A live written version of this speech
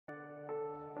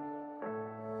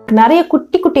நிறைய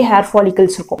குட்டி குட்டி ஹேர்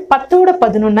ஃபாலிகல்ஸ் இருக்கும்.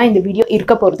 10 இந்த வீடியோ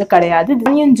இருக்க போறது கிடையாது.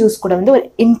 ஆனியன் ஜூஸ் கூட வந்து ஒரு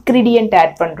இன்கிரிடியன்ட்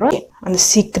ஆட் பண்றோம். அந்த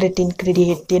சீக்ரெட்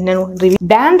இன்கிரிடியன்ட் என்னன்னு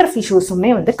டேண்ட்ரஃப்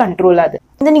இஷ்யூஸுமே வந்து கண்ட்ரோல் ஆகுது.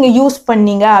 வந்து நீங்க யூஸ்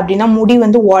பண்ணீங்க அப்படின்னா முடி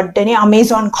வந்து உடனே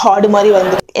அமேசான் கார்டு மாதிரி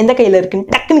வந்து எந்த கையில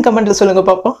இருக்குன்னு டக்குன்னு கமெண்ட்ல சொல்லுங்க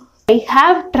பாப்போம். I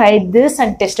have tried this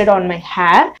and tested on my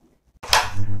hair.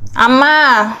 அம்மா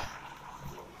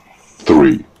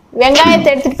 3 வெங்காயத்தை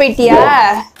எடுத்துட்டு போயிட்டியா?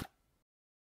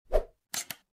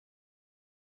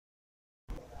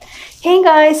 Hey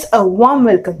guys, a warm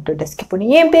welcome to Dusky Ponnu.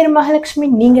 என் பேர் மகாலட்சுமி.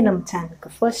 நீங்க நம்ம சேனலுக்கு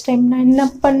ஃபர்ஸ்ட் டைம் நான் என்ன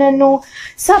பண்ணணும்?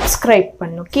 சப்ஸ்கிரைப்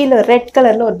பண்ணணும். கீழே ரெட்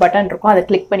கலர்ல ஒரு பட்டன் இருக்கும், அதை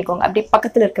கிளிக் பண்ணிக்கோங்க. அப்படியே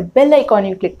பக்கத்துல இருக்க பெல்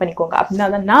ஐக்கானையும் கிளிக் பண்ணிக்கோங்க. அப்படின்னா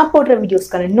தான் நான் போடுற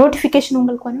வீடியோஸ்க்கான நோட்டிஃபிகேஷன்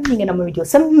உங்களுக்கு வரும். நீங்க நம்ம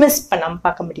வீடியோஸை மிஸ் பண்ணாம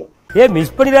பார்க்க முடியும்.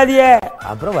 மிஸ் பண்ணிடாதீங்க,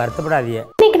 அப்புறம் வருத்தப்படாதீங்க.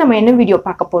 இன்னைக்கு நம்ம என்ன வீடியோ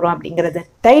பார்க்க போறோம் அப்படிங்கறத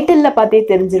டைட்டில்ல பார்த்தே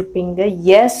தெரிஞ்சிருப்பீங்க.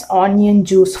 S, onion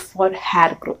juice for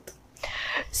hair growth.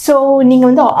 So நீங்கள்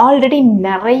வந்து ஆல்ரெடி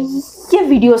நிறைய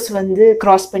வீடியோஸ் வந்து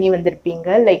கிராஸ் பண்ணி வந்திருப்பீங்க.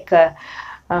 Like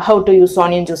how to use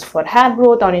onion juice for hair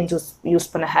growth, onion juice use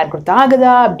பண்ண ஹேர் க்ரோத்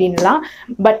ஆகுதா அப்படின்லாம்.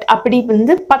 பட் அப்படி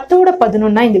வந்து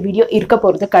 10 இந்த வீடியோ இருக்க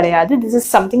போகிறது கிடையாது. This is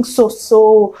something so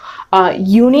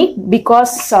unique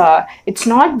because it's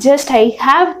not just I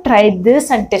have tried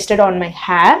this and tested on my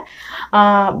hair,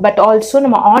 but also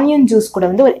நம்ம ஆனியன் ஜூஸ் கூட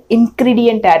வந்து ஒரு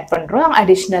இன்க்ரீடியன்ட் ஆட் பண்ணுறோம்.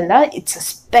 அடிஷ்னலாக it's a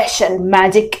special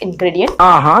magic ingredient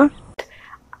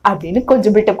அப்படின்னு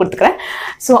கொஞ்சம் பில்டப் கொடுத்துக்கிறேன்.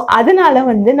 ஸோ அதனால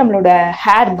வந்து நம்மளோட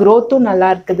ஹேர் க்ரோத்தும் நல்லா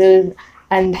இருக்குது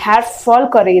அண்ட் ஹேர் ஃபால்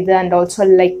குறையுது அண்ட் ஆல்சோ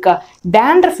லைக்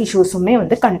டேண்ட்ரஃப் இஷ்யூஸுமே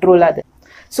வந்து கண்ட்ரோல் ஆகுது.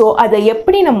 ஸோ அதை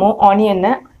எப்படி நம்ம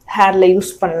ஆனியனை ஹேரில்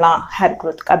யூஸ் பண்ணலாம் ஹேர்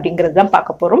க்ரோத்துக்கு அப்படிங்கிறது தான்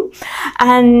பார்க்க போகிறோம்.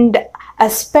 அண்ட் அ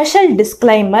ஸ்பெஷல்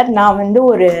டிஸ்க்ளைமர், நான் வந்து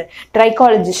ஒரு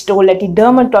ட்ரைகாலஜிஸ்டோ இல்லாட்டி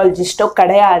டெர்மட்டாலஜிஸ்டோ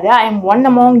கிடையாது. I am one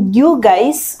among you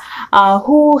guys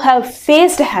who have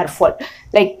faced hair fall.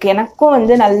 Like எனக்கும்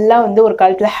வந்து நல்லா வந்து ஒரு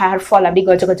காலத்தில் ஹேர் ஃபால் அப்படி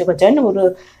கொச்சன்னு ஒரு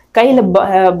கையில்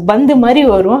பந்து மாதிரி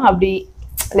வரும். அப்படி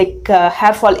லைக்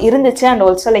ஹேர் ஃபால் இருந்துச்சு. அண்ட்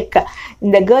ஆல்சோ லைக்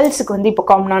இந்த கேர்ள்ஸுக்கு வந்து இப்போ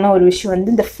காமனான ஒரு விஷயம்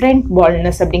வந்து இந்த ஃப்ரண்ட்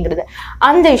பால்னஸ் அப்படிங்கிறது,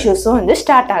 அந்த இஷ்யூஸும் வந்து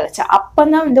ஸ்டார்ட் ஆகுச்சு. அப்போ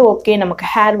தான் வந்து ஓகே நமக்கு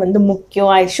ஹேர் வந்து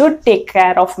முக்கியம், I should take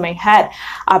care of my hair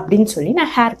அப்படின்னு சொல்லி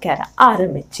நான் ஹேர் கேரை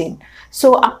ஆரம்பித்தேன். ஸோ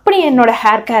அப்படி என்னோட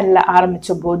ஹேர் கேரில்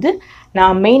ஆரம்பித்த போது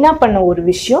நான் மெயினாக பண்ண ஒரு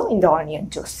விஷயம் இந்த onion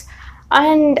juice.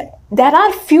 And there are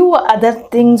few other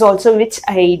things also which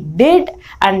I did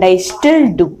and I still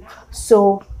do. So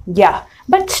yeah,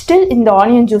 but still இந்த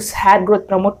onion juice hair growth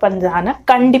promote பண்ணுறதுனா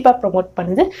கண்டிப்பாக ப்ரமோட்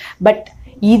பண்ணுது. பட்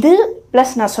இது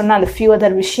ப்ளஸ் நான் சொன்ன அந்த ஃபியூ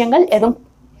அதர் விஷயங்கள் எதுவும்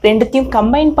ரெண்டுத்தையும்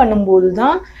கம்பைன் பண்ணும்போது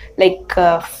தான் லைக்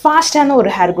ஃபாஸ்டான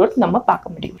ஒரு ஹேர் க்ரோத் நம்ம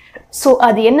பார்க்க முடியும். ஸோ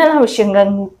அது என்னென்ன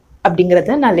விஷயங்கள்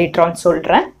அப்படிங்கிறத நான் லேட்டர் ஆன்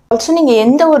சொல்கிறேன். ஆல்சோ நீங்கள்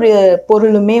எந்த ஒரு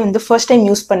பொருளுமே வந்து ஃபர்ஸ்ட் டைம்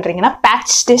யூஸ் பண்ணுறீங்கன்னா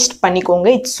பேட்ச் டெஸ்ட் பண்ணிக்கோங்க.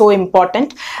 It's so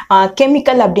important.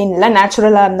 கெமிக்கல் அப்படின்னு இல்லை,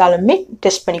 நேச்சுரலாக இருந்தாலுமே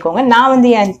டெஸ்ட் பண்ணிக்கோங்க. நான்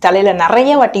வந்து என் தலையில்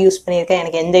நிறைய வாட்டி யூஸ் பண்ணியிருக்கேன்,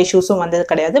 எனக்கு எந்த இஷ்யூஸும் வந்தது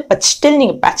கிடையாது. பட் ஸ்டில்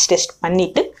நீங்கள் பேட்ச் டெஸ்ட்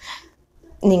பண்ணிவிட்டு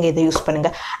நீங்கள் இதை யூஸ்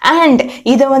பண்ணுங்கள். அண்ட்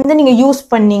இதை வந்து நீங்கள் யூஸ்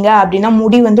பண்ணீங்க அப்படின்னா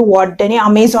முடி வந்து உடனே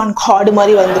அமேசான் கார்டு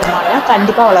மாதிரி வந்துருமானா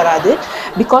கண்டிப்பாக வளராது.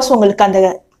 பிகாஸ் உங்களுக்கு அந்த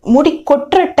முடி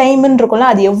கொட்டுற டைம்னு இருக்கும்ல,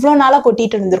 அது எவ்வளோ நாளாக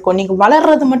கொட்டிட்டு இருந்திருக்கும். நீங்கள்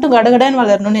வளர்றது மட்டும் கடகடன்னு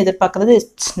வளரணும்னு எதிர்பார்க்குறது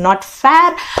it's not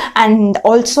fair. And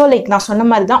also like நான் சொன்ன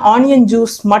மாதிரி தான் ஆனியன்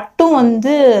ஜூஸ் மட்டும்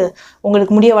வந்து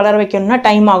உங்களுக்கு முடிய வளர வைக்கணும்னா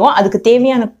டைம் ஆகும். அதுக்கு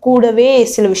தேவையான கூடவே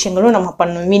சில விஷயங்களும் நம்ம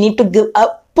பண்ணணும். we need to give a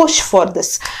push for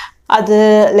this. அது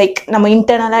லைக் நம்ம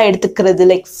இன்டர்னலாக எடுத்துக்கிறது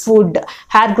லைக் ஃபுட்,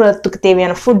 ஹேர் க்ரோத்துக்கு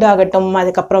தேவையான ஃபுட் ஆகட்டும்,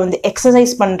 அதுக்கப்புறம் வந்து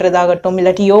எக்ஸசைஸ் பண்ணுறதாகட்டும்,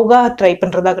 இல்லாட்டி யோகா ட்ரை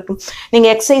பண்ணுறதாகட்டும்.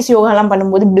 நீங்கள் எக்ஸசைஸ் யோகாலாம்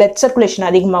பண்ணும்போது பிளட் சர்க்குலேஷன்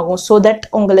அதிகமாகும். ஸோ தட்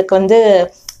உங்களுக்கு வந்து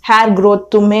ஹேர்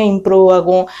க்ரோத்துமே இம்ப்ரூவ்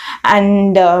ஆகும்.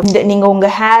 அண்ட் நீங்கள்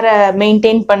உங்கள் ஹேரை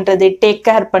மெயின்டைன் பண்ணுறது, டேக்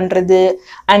கேர் பண்ணுறது,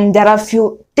 and there are few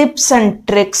tips and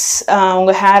tricks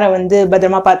உங்கள் ஹேரை வந்து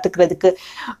பத்திரமா பார்த்துக்கிறதுக்கு.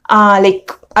 லைக்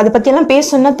அதை பற்றியெல்லாம்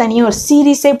பேசணுன்னா தனியாக ஒரு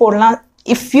சீரீஸே போடலாம்.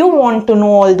 if you want to know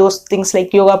all those things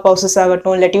like yoga poses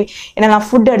ஆகட்டும், இல்லாட்டி என்னெல்லாம்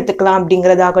ஃபுட் எடுத்துக்கலாம்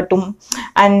அப்படிங்கிறதாகட்டும்,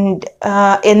 அண்ட்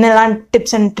என்னெல்லாம்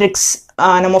டிப்ஸ் அண்ட் ட்ரிக்ஸ்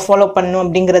நம்ம ஃபாலோ பண்ணணும்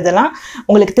அப்படிங்கிறதெல்லாம்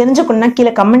உங்களுக்கு தெரிஞ்சுக்கணுன்னா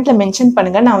கீழே கமெண்ட்டில் மென்ஷன்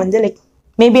பண்ணுங்கள். நான் வந்து like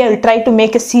maybe I will try to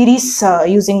make a series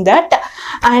using that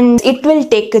and it will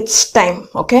take its time.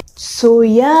 Okay, so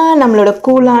yeah, நம்மளோட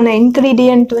கூலான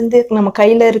இன்கிரீடியன்ட் வந்து நம்ம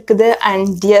கையில் இருக்குது.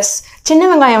 அண்ட் எஸ், சின்ன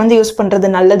வெங்காயம் வந்து யூஸ் பண்ணுறது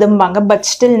நல்லதும்பாங்க. பட்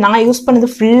ஸ்டில் நான் யூஸ் பண்ணது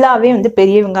ஃபுல்லாகவே வந்து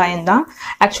பெரிய வெங்காயம் தான்.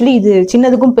 ஆக்சுவலி இது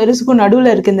சின்னதுக்கும் பெருசுக்கும்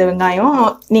நடுவில் இருக்குது இந்த வெங்காயம்.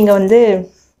 நீங்கள் வந்து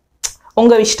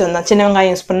உங்கள் இஷ்டம் தான், சின்ன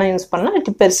வெங்காயம் யூஸ் பண்ணலாம்,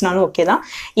 இது பெருசுனாலும் ஓகே தான்.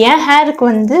 என் ஹேருக்கு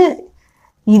வந்து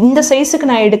இந்த சைஸுக்கு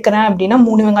நான் எடுக்கிறேன் அப்படின்னா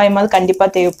 3 வெங்காயமாவது கண்டிப்பாக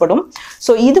தேவைப்படும்.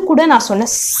 ஸோ இது கூட நான் சொன்ன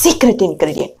சீக்ரெட்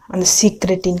இன்க்ரீடியன்ட், அந்த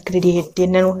சீக்ரெட் இன்க்ரீடியன்ட்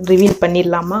என்னன்னு ரிவீல்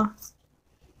பண்ணிடலாமா?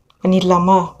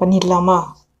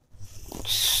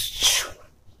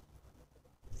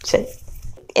 சரி,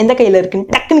 எந்த கையில்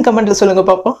இருக்குன்னு டக்குன்னு கமெண்ட்டில் சொல்லுங்கள்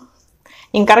பார்ப்போம்.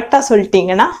 நீங்கள் கரெக்டாக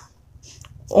சொல்லிட்டீங்கன்னா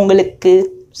உங்களுக்கு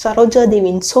சரோஜா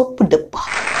தேவியின் சோப்பு டப்பா.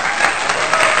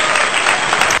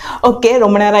 ஓகே,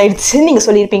 ரொம்ப நேரம் ஆயிடுச்சு. நீங்கள்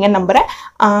சொல்லியிருப்பீங்கன்னு நம்புகிறேன்.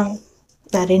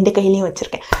 நான் 2 கையிலையும்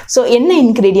வச்சுருக்கேன். ஸோ என்ன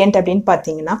இன்க்ரீடியன்ட் அப்படின்னு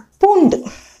பார்த்தீங்கன்னா பூண்டு.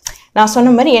 நான்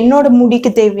சொன்ன மாதிரி என்னோட முடிக்கு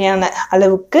தேவையான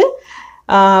அளவுக்கு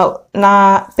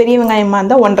நான் பெரிய வெங்காயமாக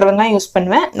இருந்தால் 1.5 வெங்காயம் யூஸ்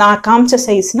பண்ணுவேன். நான் காமிச்ச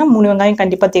சைஸ்னால் 3 வெங்காயம்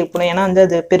கண்டிப்பாக தேவைப்படும். ஏன்னா வந்து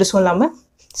அது பெருசும் இல்லாமல்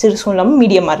சிறுசும் இல்லாமல்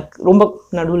மீடியமாக இருக்குது, ரொம்ப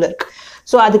நடுவில் இருக்குது.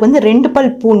 ஸோ அதுக்கு வந்து 2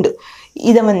 பல் பூண்டு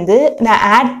இதை வந்து நான்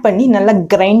ஆட் பண்ணி நல்லா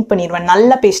கிரைண்ட் பண்ணிடுவேன்,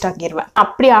 நல்லா பேஸ்ட் ஆக்கிடுவேன்.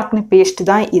 அப்படி ஆக்கின பேஸ்ட்டு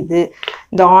தான் இது,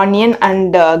 இந்த onion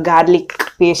and garlic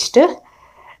paste.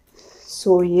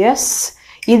 So S,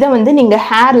 இதை வந்து நீங்கள்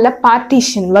ஹேரில்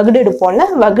பார்ட்டிஷன் வகுடு எடுப்போம்ல,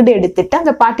 வகுடு எடுத்துட்டு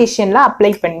அந்த பார்ட்டிஷனில்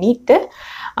அப்ளை பண்ணிவிட்டு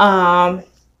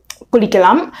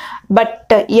குளிக்கலாம்.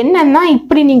 பட் என்னன்னா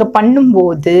இப்படி நீங்கள்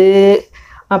பண்ணும்போது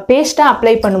பேஸ்ட்டாக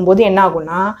அப்ளை பண்ணும்போது என்ன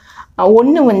ஆகும்னா,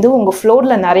 ஒன்று வந்து உங்கள்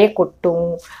ஃப்ளோரில் நிறைய கொட்டும்,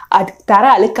 அதுக்கு தர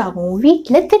அழுக்காகும்,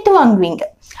 வீட்டில் திட்டு வாங்குவீங்க.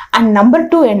 அண்ட் நம்பர்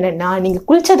 2 என்னென்னா, நீங்கள்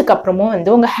குளிச்சதுக்கப்புறமும் வந்து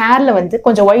உங்கள் ஹேரில் வந்து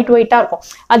கொஞ்சம் ஒயிட்டாக இருக்கும்.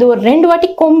 அது ஒரு 2 வாட்டி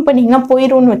கோம் பண்ணிங்கன்னா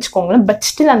போயிடும்னு வச்சுக்கோங்களேன். பட்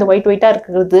ஸ்டில் அந்த ஒயிட்டாக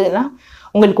இருக்கிறதுலாம்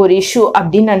உங்களுக்கு ஒரு இஷ்யூ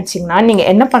அப்படின்னு நினச்சிங்கன்னா நீங்கள்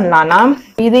என்ன பண்ணலான்னா,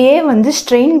 இதையே வந்து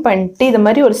ஸ்ட்ரெயின் பண்ணிட்டு இது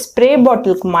மாதிரி ஒரு ஸ்ப்ரே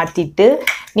பாட்டிலுக்கு மாற்றிட்டு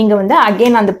நீங்கள் வந்து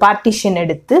அகெயின் அந்த பார்ட்டிஷன்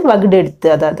எடுத்து வகுடு எடுத்து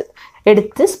அதாவது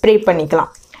எடுத்து ஸ்ப்ரே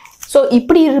பண்ணிக்கலாம். ஸோ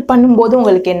இப்படி பண்ணும்போது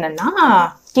உங்களுக்கு என்னென்னா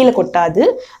கீழே கொட்டாது.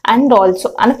 அண்ட் ஆல்சோ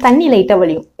ஆனால் தண்ணி லைட்டாக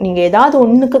வலியும். நீங்கள் ஏதாவது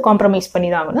ஒன்றுக்கு காம்ப்ரமைஸ் பண்ணி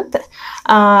தான் ஆகணும்.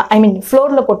 ஐ மீன்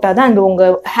ஃப்ளோரில் கொட்டாது அண்ட்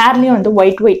உங்கள் ஹேர்லேயும் வந்து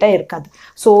ஒயிட்டாக இருக்காது.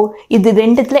 ஸோ இது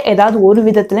 2த்துல ஏதாவது ஒரு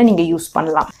விதத்தில் நீங்கள் யூஸ்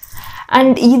பண்ணலாம்.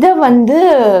 அண்ட் இதை வந்து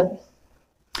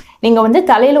நீங்கள் வந்து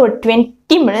தலையில் ஒரு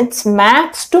 20 minutes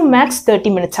max to maths 30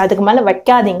 minutes அதுக்கு மேலே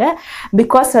வைக்காதீங்க.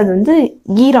 பிகாஸ் அது வந்து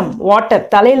ஈரம், வாட்டர்,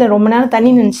 தலையில் ரொம்ப நேரம்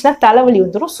தண்ணி நின்றுச்சுன்னா தலைவலி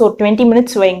வந்துடும். ஸோ 20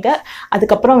 minutes வைங்க.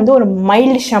 அதுக்கப்புறம் வந்து ஒரு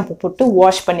மைல்டு ஷாம்பு போட்டு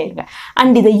வாஷ் பண்ணிடுங்க.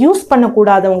 அண்ட் இதை யூஸ்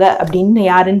பண்ணக்கூடாதவங்க அப்படின்னு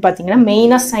யாருன்னு பார்த்தீங்கன்னா,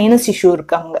 மெயினாக சைனஸ் இஷ்யூ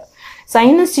இருக்கவங்க.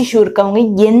 சைனஸ் இஷ்யூ இருக்கவங்க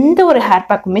எந்த ஒரு ஹேர்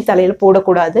பேக்குமே தலையில்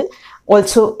போடக்கூடாது.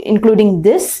 Also including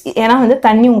this. ஏன்னா வந்து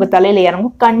தண்ணி உங்கள் தலையில்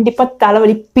இறங்கும், கண்டிப்பாக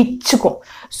தலைவலி பிச்சுக்கும்.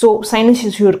 ஸோ சைனஸ்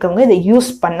இஷ்யூ இருக்கவங்க இதை யூஸ்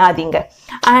பண்ணாதீங்க.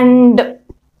 அண்ட்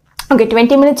ஓகே,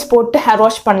 20 minutes போட்டு ஹேர்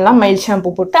வாஷ் பண்ணலாம் மைல்ட் ஷாம்பு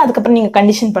போட்டு. அதுக்கப்புறம் நீங்கள்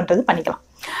கண்டிஷன் பண்ணுறது பண்ணிக்கலாம்.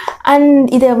 அண்ட்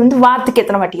இதை வந்து வாரத்துக்கு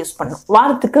எத்தனை வாட்டி யூஸ் பண்ணணும்?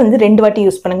 வாரத்துக்கு வந்து 2 வாட்டி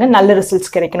யூஸ் பண்ணுங்கள், நல்ல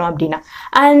ரிசல்ட்ஸ் கிடைக்கணும் அப்படின்னா.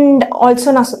 அண்ட்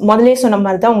ஆல்சோ நான் முதலே சொன்ன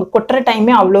மாதிரி தான், உங்கள் கொட்டுற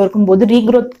டைமே அவ்வளோ இருக்கும்போது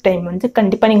ரீக்ரோத் டைம் வந்து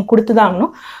கண்டிப்பாக நீங்கள் கொடுத்து தான்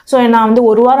ஆகணும். ஸோ நான் வந்து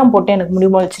 1 வாரம் போட்டேன் எனக்கு முடி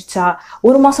முளைச்சிருச்சா,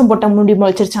 1 மாதம் போட்டால் முடி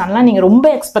முளைச்சிருச்சான்லாம் நீங்கள் ரொம்ப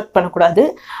எக்ஸ்பெக்ட் பண்ணக்கூடாது.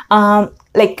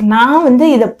 லைக் நான் வந்து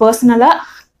இதை பர்சனலாக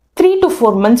 3 to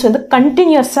 4 months வந்து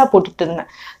கண்டினியூஸாக போட்டுட்டு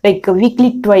இருந்தேன். லைக் வீக்லி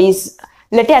 2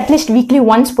 இல்லாட்டி அட்லீஸ்ட் வீக்லி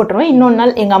 1 போட்டுருவேன். இன்னொரு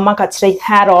நாள் எங்கள் அம்மா காய்ச்சற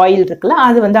ஹேர் ஆயில் இருக்குல்ல,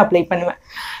 அது வந்து அப்ளை பண்ணுவேன்.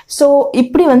 ஸோ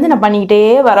இப்படி வந்து நான் பண்ணிக்கிட்டே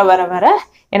வர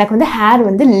எனக்கு வந்து ஹேர்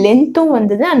வந்து லென்த்தும்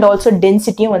வந்தது அண்ட் ஆல்சோ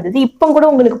டென்சிட்டியும் வந்தது. இப்போ கூட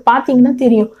உங்களுக்கு பார்த்தீங்கன்னா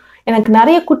தெரியும், எனக்கு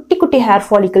நிறைய குட்டி ஹேர்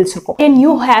ஃபாலிகல்ஸ் இருக்கும்.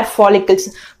 நியூ ஹேர் ஃபாலிகல்ஸ்,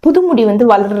 புது முடி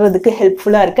வந்து வளர்கிறதுக்கு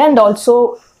ஹெல்ப்ஃபுல்லாக இருக்குது. And also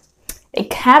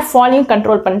like hair ஃபாலையும்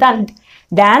control பண்ணுது அண்ட்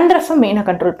டேண்ட்ரஃபை மெயினாக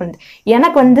கண்ட்ரோல் பண்ணுது.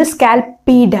 எனக்கு வந்து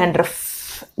ஸ்கேல்பி டேண்ட்ரஃப்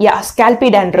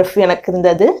எனக்கு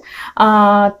இருந்தது,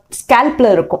 ஸ்கேல்பில்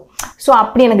இருக்கும். ஸோ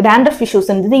அப்படி எனக்கு டேண்ட்ரஃப் இஷ்யூஸ்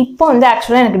இருந்தது. இப்போ வந்து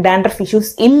ஆக்சுவலாக எனக்கு டேண்ட்ரஃப்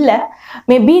இஷ்யூஸ் இல்லை.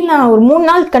 மேபி நான் ஒரு 3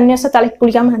 நாள் கன்னியூஸாக தலைக்கு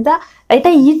குளிக்காமல் இருந்தால்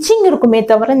லைட்டாக இச்சிங் இருக்குமே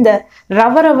தவிர இந்த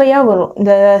ரவையாக வரும்.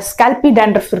 இந்த ஸ்கேல்பி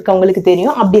டேண்ட்ரஃப் இருக்கவங்களுக்கு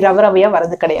தெரியும், அப்படி ரவையாக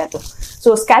வரது கிடையாது.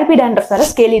 ஸோ ஸ்கேல்பி டேண்ட்ரஃப் வேறு,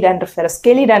 ஸ்கேலி டேண்ட்ரஃப் வேறு.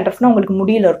 ஸ்கேலி டேண்ட்ரஃப்னா உங்களுக்கு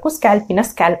முடியில் இருக்கும், ஸ்கேல்பினா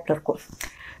ஸ்கேல்பில் இருக்கும்.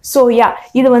 ஸோ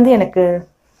இது வந்து எனக்கு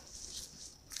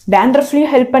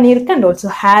டேண்ட்ரஃப்லையும் ஹெல்ப் பண்ணியிருக்கு அண்ட் ஆல்சோ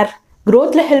ஹேர்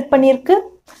க்ரோத்தில் ஹெல்ப் பண்ணியிருக்கு.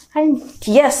 அண்ட்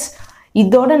எஸ்,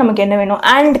 இதோட நமக்கு என்ன வேணும்?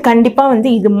 அண்ட் கண்டிப்பாக வந்து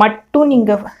இது மட்டும்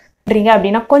நீங்கள் பண்ணுறீங்க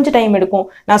அப்படின்னா கொஞ்சம் டைம் எடுக்கும்.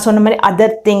 நான் சொன்ன மாதிரி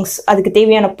அதர் திங்ஸ், அதுக்கு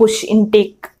தேவையான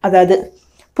இன்டேக்,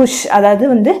 அதாவது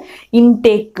வந்து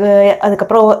இன்டேக்கு,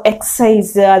 அதுக்கப்புறம்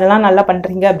எக்ஸசைஸ் அதெல்லாம் நல்லா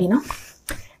பண்ணுறீங்க அப்படின்னா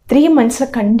 3 months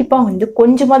கண்டிப்பாக வந்து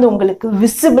கொஞ்சமாவது உங்களுக்கு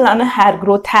விசிபிளான ஹேர்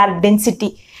க்ரோத்,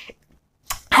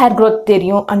 ஹேர் க்ரோத்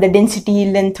தெரியும், அந்த density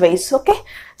length wise. Okay,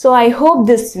 so I hope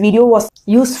this video was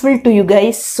useful to you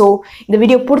guys. So இந்த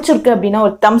வீடியோ பிடிச்சிருக்கு அப்படின்னா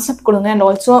ஒரு தம்ஸ் அப் கொடுங்க. அண்ட்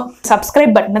ஆல்சோ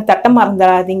சப்ஸ்கிரைப் பட்டனை தட்ட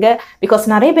மறந்துடாதீங்க. பிகாஸ்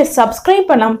நிறைய பேர் சப்ஸ்கிரைப்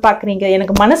பண்ணாமல் பார்க்குறீங்க,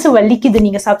 எனக்கு மனசு வலிக்குது.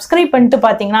 நீங்கள் சப்ஸ்கிரைப் பண்ணிட்டு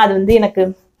பார்த்தீங்கன்னா அது வந்து எனக்கு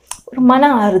ஒரு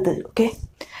மன ஆறுது. ஓகே,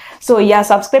 ஸோ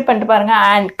சப்ஸ்கிரைப் பண்ணிட்டு பாருங்கள்.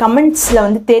 அண்ட் கமெண்ட்ஸில்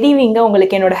வந்து தெரிவிங்க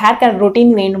உங்களுக்கு என்னோட ஹேர் கேர்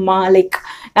ரொட்டீன் வேணுமா, லைக்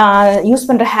யூஸ்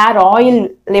பண்ணுற ஹேர் ஆயில்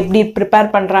எப்படி ப்ரிப்பேர்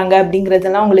பண்ணுறாங்க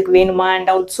அப்படிங்கிறதெல்லாம் உங்களுக்கு வேணுமா. அண்ட்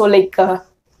ஆல்சோ லைக்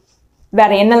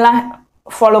வேறு என்னெல்லாம்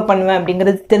ஃபாலோ பண்ணுவேன்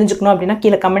அப்படிங்கிறது தெரிஞ்சுக்கணும் அப்படின்னா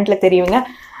கீழே கமெண்ட்டில் தெரியுங்க.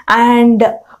 அண்ட்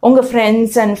உங்கள்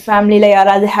ஃப்ரெண்ட்ஸ் அண்ட் ஃபேமிலியில்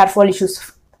யாராவது ஹேர் ஃபால் இஷ்யூஸ்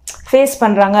ஃபேஸ்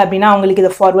பண்ணுறாங்க அப்படின்னா அவங்களுக்கு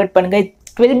இதை ஃபார்வர்ட் பண்ணுங்கள்.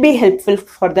 It will be helpful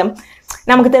for them.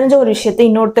 நமக்கு தெரிஞ்ச ஒரு விஷயத்தை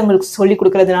இன்னொருத்தவங்களுக்கு சொல்லி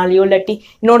கொடுக்கறதுனாலையோ இல்லாட்டி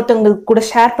இன்னொருத்தவங்களுக்கு கூட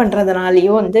ஷேர்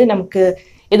பண்ணுறதுனாலையோ வந்து நமக்கு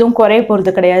எதுவும் குறைய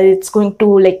போகிறது கிடையாது. It's going to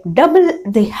like double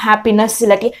the happiness,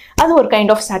 இல்லாட்டி அது ஒரு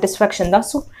கைண்ட் ஆஃப் சாட்டிஸ்ஃபேக்ஷன் தான்.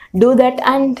 So do that.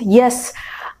 And S,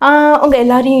 உங்கள்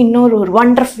எல்லாரையும் இன்னொரு ஒரு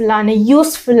வண்டர்ஃபுல்லான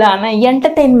யூஸ்ஃபுல்லான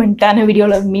என்டர்டெயின்மெண்ட்டான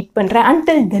வீடியோவில் மீட் பண்ணுறேன்.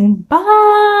 Until then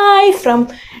bye from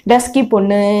dusky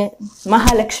பொண்ணு,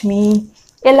 மகாலட்சுமி,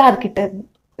 எல்லார்கிட்ட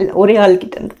இல்லை ஒரே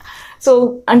ஆள்கிட்ட இருந்து. ஸோ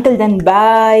அன்டில் தென்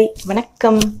பாய்,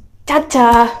 வணக்கம், சாச்சா.